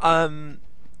these that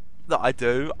I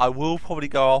do, I will probably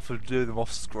go off and do them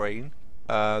off screen.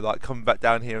 Like coming back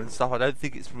down here and stuff. I don't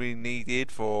think it's really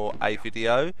needed for a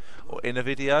video or in a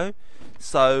video.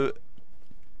 So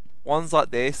ones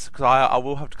like this, because I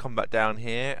will have to come back down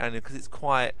here, and because it's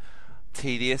quite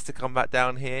tedious to come back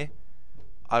down here,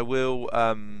 I will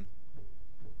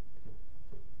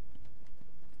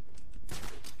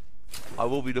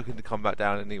be looking to come back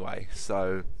down anyway.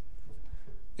 So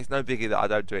it's no biggie that I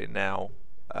don't do it now.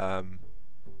 But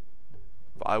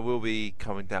I will be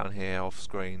coming down here off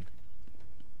screen.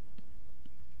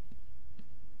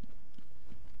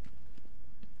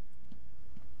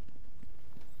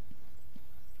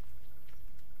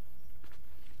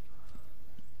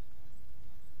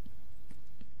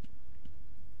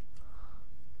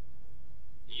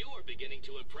 You are beginning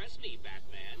to impress me,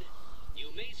 Batman. You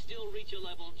may still reach a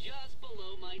level just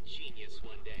below my genius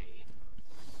one day.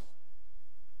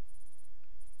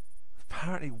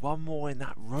 Apparently one more in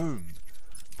that room.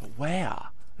 But where?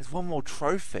 There's one more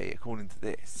trophy according to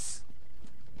this.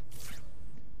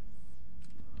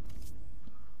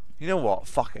 You know what?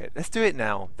 Fuck it. Let's do it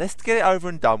now. Let's get it over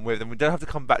and done with, and we don't have to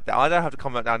come back down. I don't have to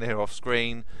come back down here off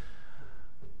screen.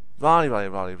 Blah, blah,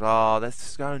 blah, blah, blah. Let's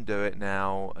just go and do it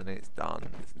now, and it's done,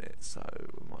 isn't it? So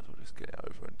we might as well just get it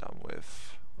over and done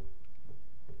with.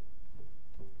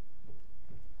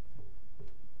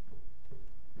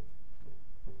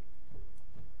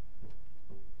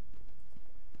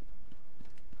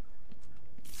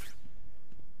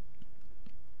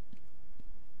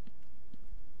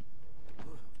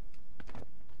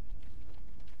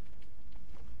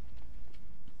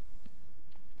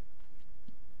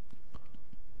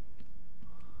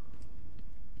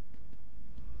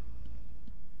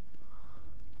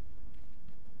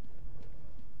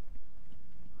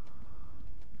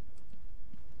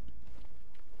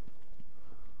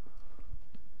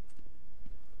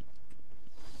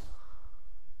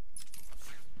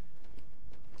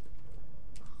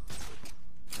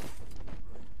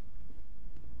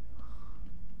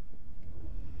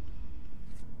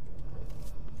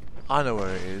 I know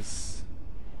where it is.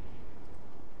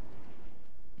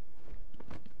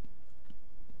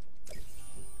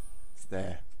 It's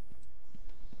there.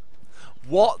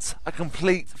 What a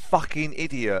complete fucking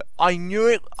idiot. I knew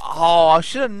it. Oh, I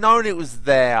should have known it was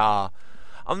there.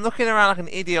 I'm looking around like an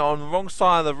idiot on the wrong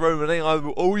side of the room and then I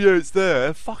go, oh yeah, it's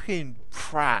there. Fucking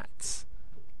prat.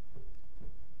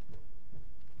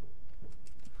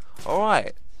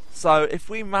 Alright. So if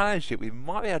we manage it, we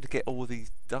might be able to get all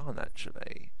these done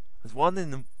actually. There's one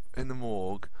in the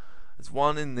morgue. There's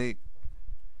one in the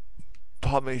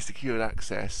publicly secured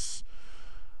access.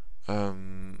 I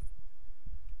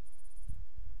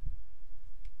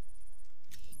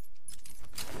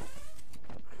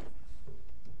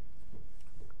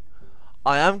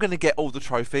am going to get all the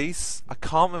trophies. I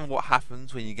can't remember what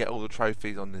happens when you get all the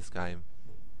trophies on this game.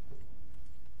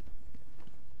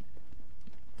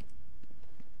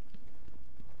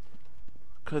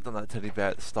 Could have done that teddy bear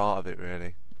at the start of it,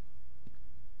 really.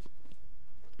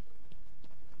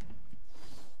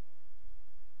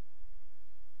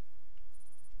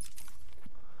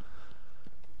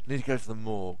 Need to go to the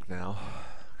morgue now.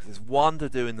 'Cause there's one to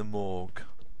do in the morgue.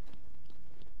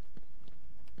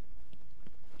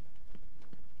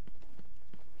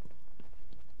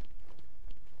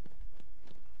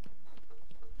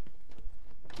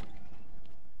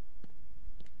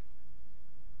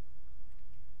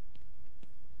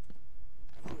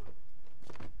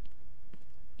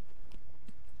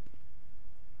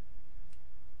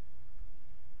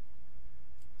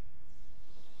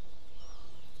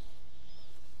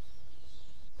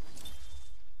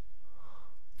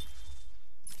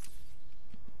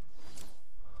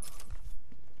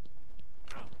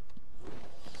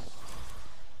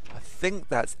 I think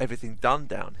that's everything done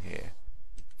down here.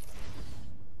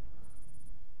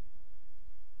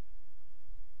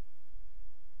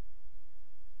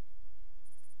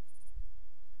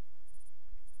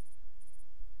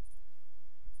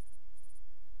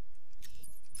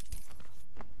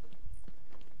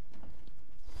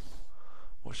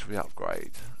 What should we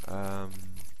upgrade?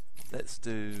 Let's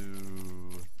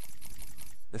do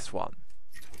this one.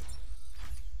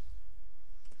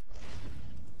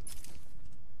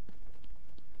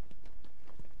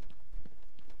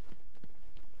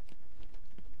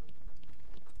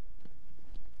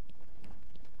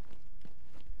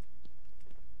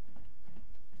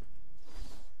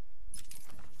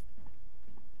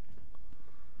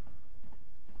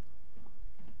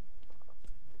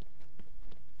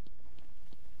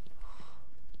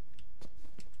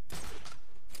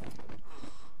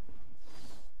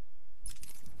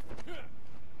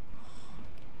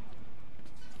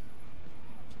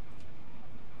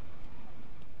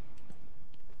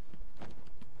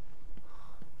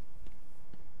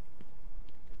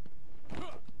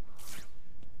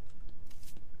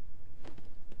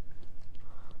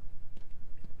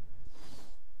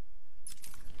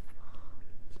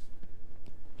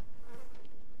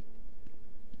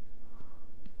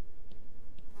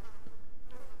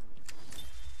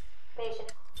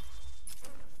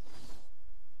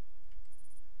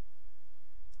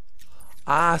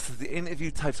 Ah, so the interview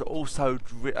tapes are also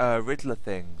Riddler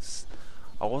things.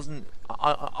 I wasn't.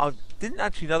 I didn't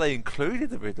actually know they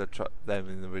included the Riddler them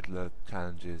in the Riddler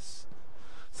challenges.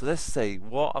 So let's see.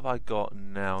 What have I got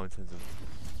now in terms of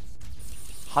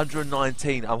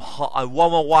 119? I'm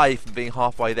one away from being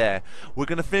halfway there. We're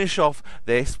gonna finish off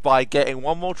this by getting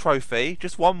one more trophy,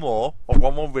 just one more, or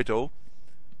one more riddle.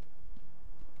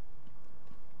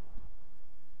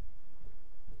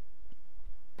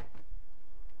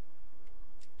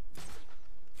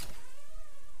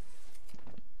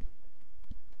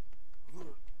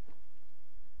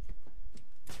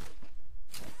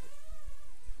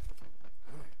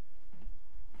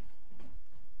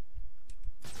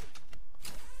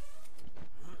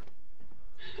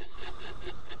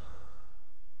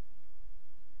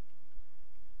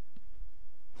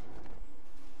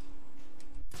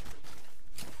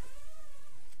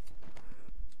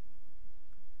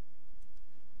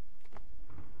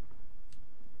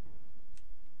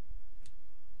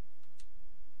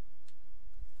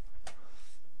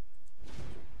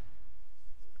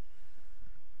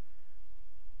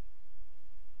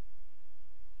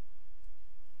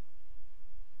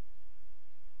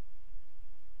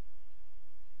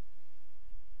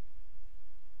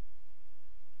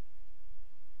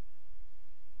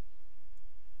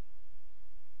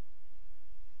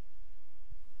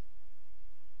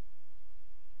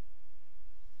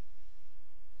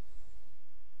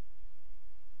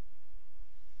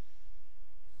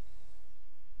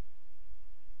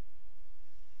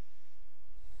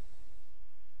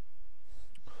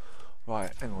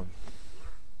 Right, hang on.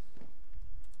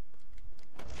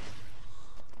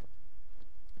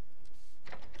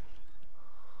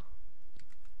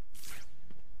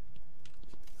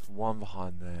 one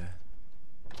behind there.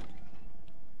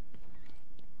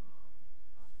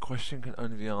 Question can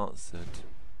only be answered.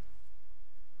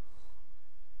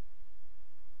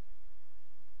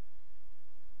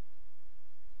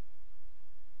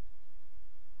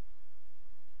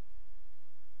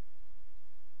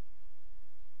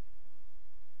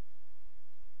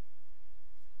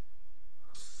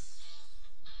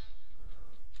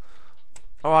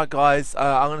 Alright guys,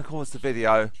 I'm going to call this the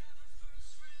video.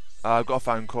 I've got a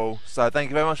phone call. So thank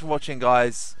you very much for watching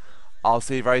guys. I'll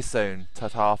see you very soon.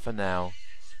 Ta-ta for now.